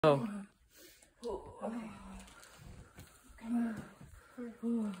Oh.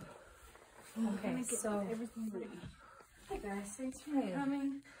 Okay, so hey guys, thanks for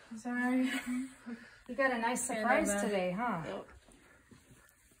coming. Sorry. You got a nice surprise today, huh? Yep.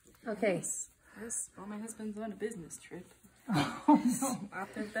 Okay. Yes, well, my husband's on a business trip. Oh no. Out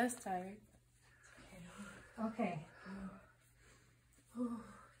there best tired. Okay.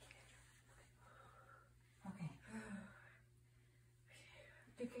 Okay.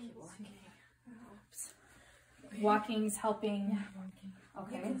 Keep walking. Walking's helping. Yeah, walking.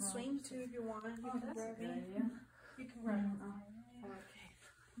 Okay. You can swing too if you want. You can that's grab a good me. idea. You can grab me. Okay.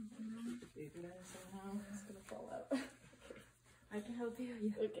 Baby, somehow it's gonna fall out. Okay. I can help you.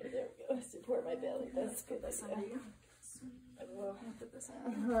 Yeah. Okay, there we go. Support my belly. That's good. That's good. I will put this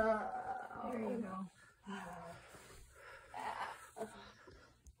on. There you go.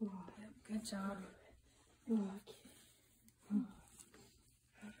 Good job.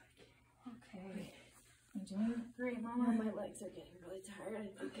 Okay. You're doing great, Now Mama. my legs are getting really tired. I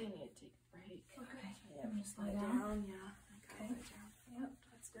think I need to take a break. Okay. Yeah, just lie lie down. down. Yeah. Okay. Lie down. Yep,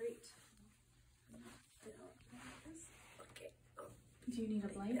 that's great. Okay. Oh, Do you need a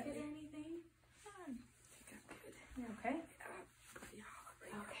blanket or anything? I think I'm good. You okay?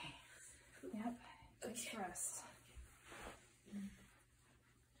 Yeah. Okay. Yep. Just rest.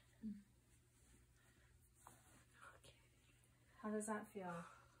 How does that feel?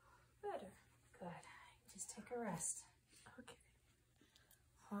 Better. Good. Just take a rest. Okay.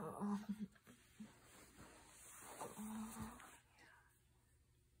 Oh.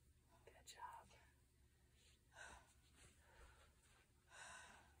 Good job.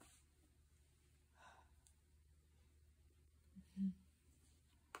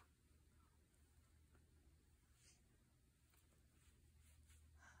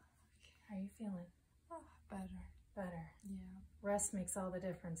 How are you feeling? Oh, better. Better. Yeah. Rest makes all the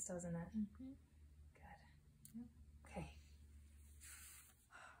difference, doesn't it? Mm-hmm. Good. Okay.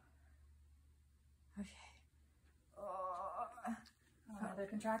 Okay. Oh. Another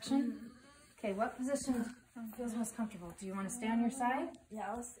contraction. Okay, what position feels most comfortable? Do you want to stay on your side?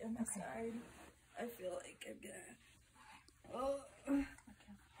 Yeah, I'll stay on my side. I feel like I'm gonna. Oh.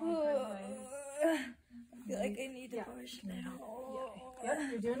 I feel like I need to push now. Yep,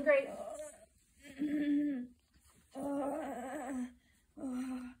 you're doing great.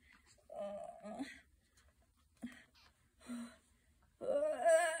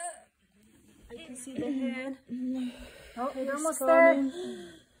 I can see the head. Oh, you're almost there. You're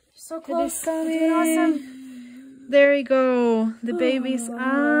so close. You're coming. doing awesome. There you go. The baby's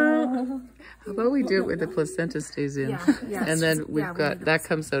out. How about we do it where the placenta stays in? Yeah, yeah. And then we've got, that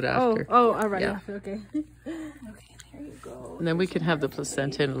comes out after. Oh, all right. Yeah. Okay. Okay, there you go. And then we can have the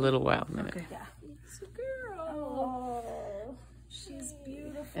placenta in a little while. Okay. Yeah. It's a girl. Oh, she's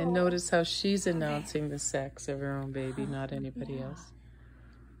beautiful. And notice how she's announcing the sex of her own baby, not anybody else.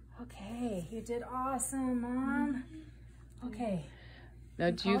 Okay, you did awesome, Mom. Okay. Now,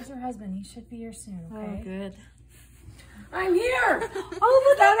 do you... Call your husband. He should be here soon, okay? Oh, good. I'm here! Oh,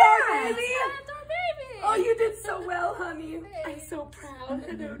 look at that! Baby. Oh, you did so well, honey. I'm so proud.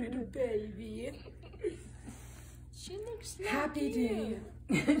 Hello, little baby. She looks like Happy you.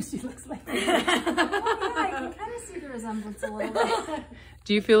 day. She looks like me. Oh, yeah, I can kind of see the resemblance a little bit.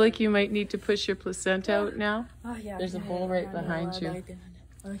 Do you feel like you might need to push your placenta out now? Oh, yeah. There's a hole right behind you.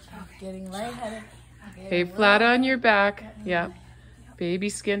 Okay, getting lightheaded. Okay, flat on your back. Yeah. Baby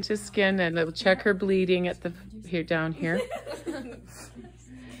skin to skin, and it'll check her bleeding at the down here.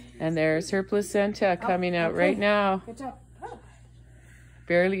 And there's her placenta coming out right now. Good job. Oh.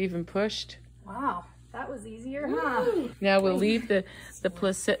 Barely even pushed. Wow, that was easier, huh? Now we'll leave the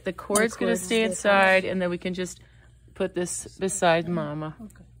placenta. The cord's gonna stay inside, and then we can just put this beside Mama.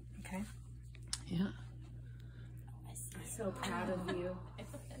 Okay. Yeah. I'm so proud of you.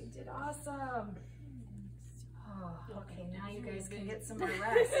 You did awesome. Oh, okay, now you guys can get some more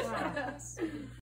rest. Huh?